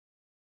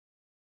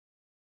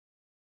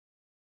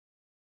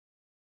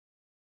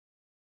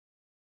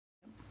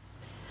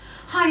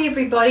Hi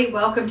everybody,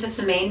 welcome to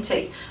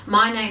Semanti.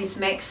 My name's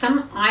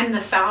Maxim. I'm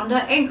the founder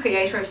and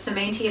creator of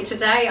Semanti, and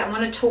today I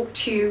want to talk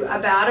to you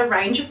about a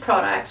range of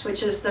products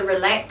which is the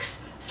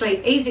Relax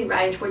Sleep Easy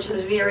range, which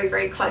is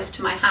very close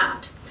to my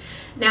heart.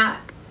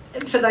 Now,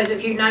 for those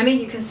of you who know me,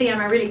 you can see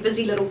I'm a really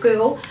busy little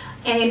girl,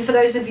 and for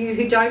those of you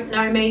who don't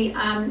know me,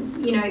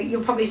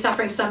 you're probably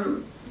suffering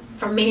from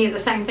many of the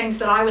same things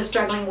that I was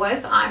struggling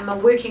with. I'm a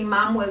working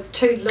mum with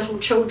 2 little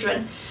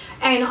children,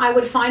 and I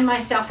would find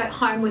myself at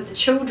home with the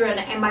children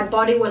and my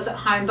body was at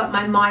home but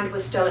my mind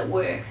was still at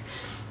work.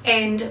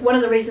 And one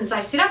of the reasons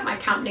I set up my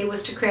company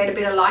was to create a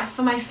better life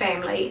for my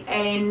family.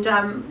 And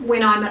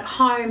when I'm at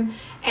home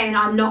and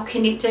I'm not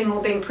connecting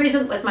or being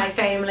present with my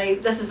family,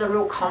 this is a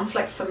real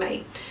conflict for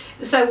me.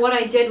 So what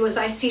I did was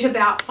I set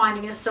about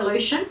finding a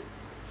solution,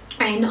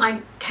 and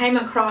I came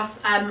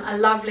across a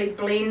lovely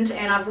blend,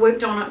 and I've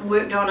worked on it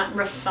and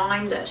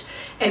refined it,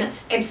 and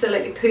it's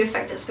absolutely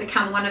perfect. It's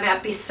become one of our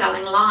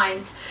best-selling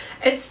lines.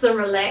 It's the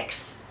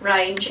Relax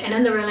range, and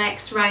in the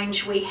Relax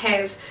range we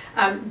have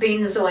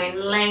benzoin,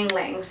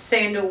 lang-lang,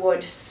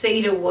 sandalwood,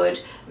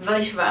 cedarwood,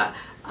 vetiver,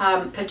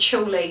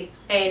 patchouli,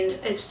 and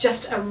it's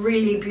just a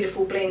really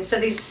beautiful blend. So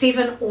there's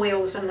 7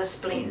 oils in this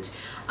blend.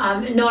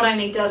 Not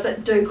only does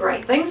it do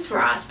great things for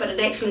us, but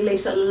it actually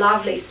leaves a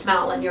lovely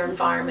smell in your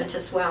environment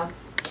as well.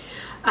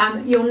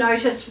 You'll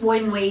notice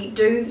when we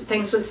do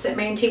things with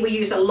Semanti, we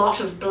use a lot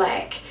of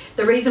black.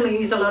 The reason we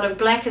use a lot of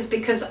black is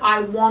because I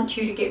want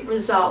you to get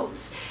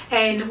results.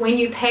 And when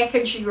you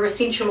package your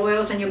essential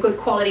oils and your good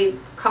quality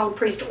cold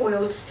pressed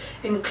oils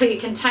in clear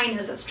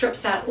containers, it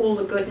strips out all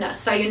the goodness,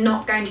 so you're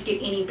not going to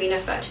get any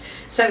benefit.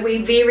 So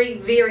we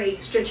very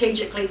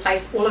strategically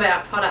place all of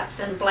our products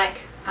in black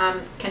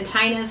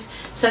containers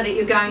so that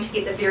you're going to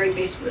get the very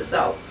best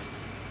results.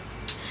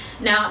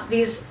 Now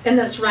in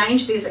this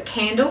range there's a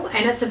candle,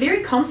 and it's a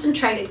very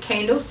concentrated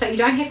candle, so you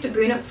don't have to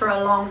burn it for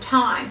a long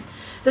time.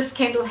 This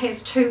candle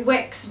has 2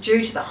 wicks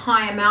due to the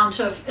high amount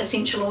of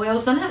essential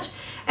oils in it,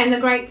 and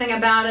the great thing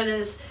about it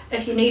is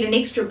if you need an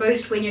extra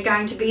boost when you're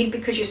going to bed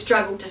because you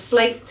struggle to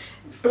sleep,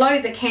 blow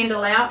the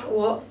candle out,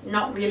 or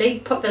not really,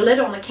 put the lid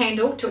on the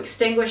candle to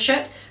extinguish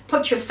it,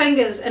 put your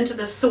fingers into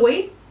the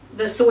soy.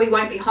 The soy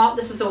won't be hot,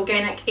 this is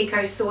organic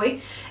EcoSoya,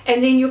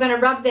 and then you're going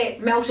to rub that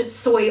melted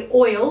soy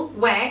oil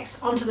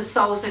wax onto the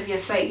soles of your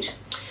feet.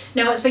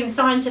 Now it's been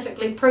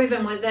scientifically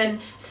proven within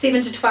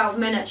 7 to 12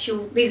 minutes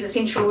these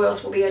essential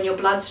oils will be in your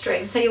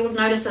bloodstream, so you will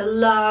notice a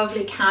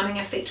lovely calming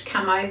effect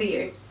come over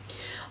you.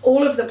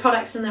 All of the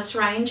products in this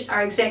range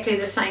are exactly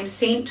the same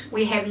scent.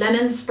 We have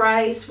linen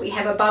sprays, we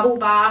have a bubble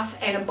bath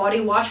and a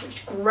body wash, which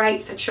is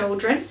great for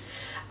children.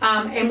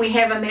 And we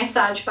have a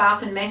massage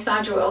bath and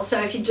massage oil,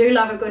 so if you do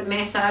love a good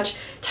massage,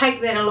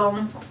 take that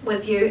along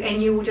with you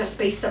and you will just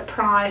be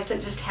surprised at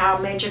just how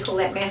magical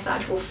that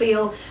massage will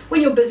feel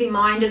when your busy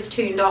mind is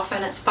turned off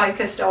and it's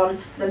focused on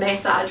the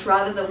massage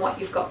rather than what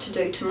you've got to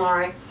do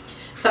tomorrow.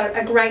 So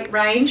a great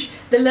range.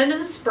 The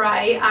linen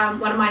spray,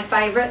 one of my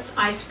favourites.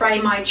 I spray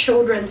my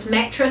children's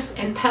mattress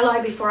and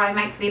pillow before I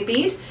make their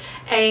bed,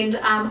 and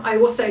I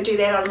also do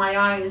that on my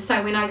own,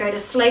 so when I go to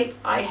sleep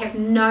I have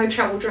no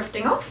trouble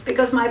drifting off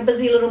because my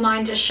busy little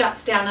mind just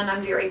shuts down and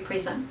I'm very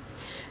present.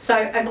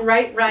 So a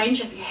great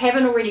range. If you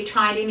haven't already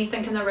tried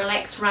anything in the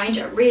Relax range,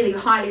 I really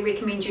highly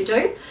recommend you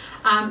do,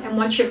 and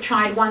once you've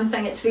tried one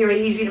thing it's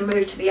very easy to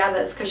move to the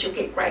others because you'll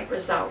get great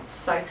results.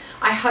 So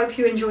I hope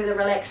you enjoy the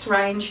Relax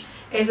range.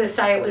 As I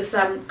say, it was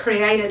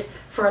created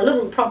for a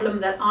little problem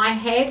that I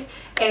had,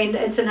 and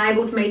it's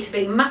enabled me to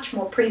be much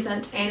more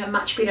present and a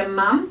much better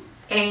mum,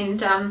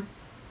 and I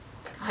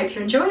hope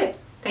you enjoy it.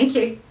 Thank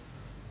you.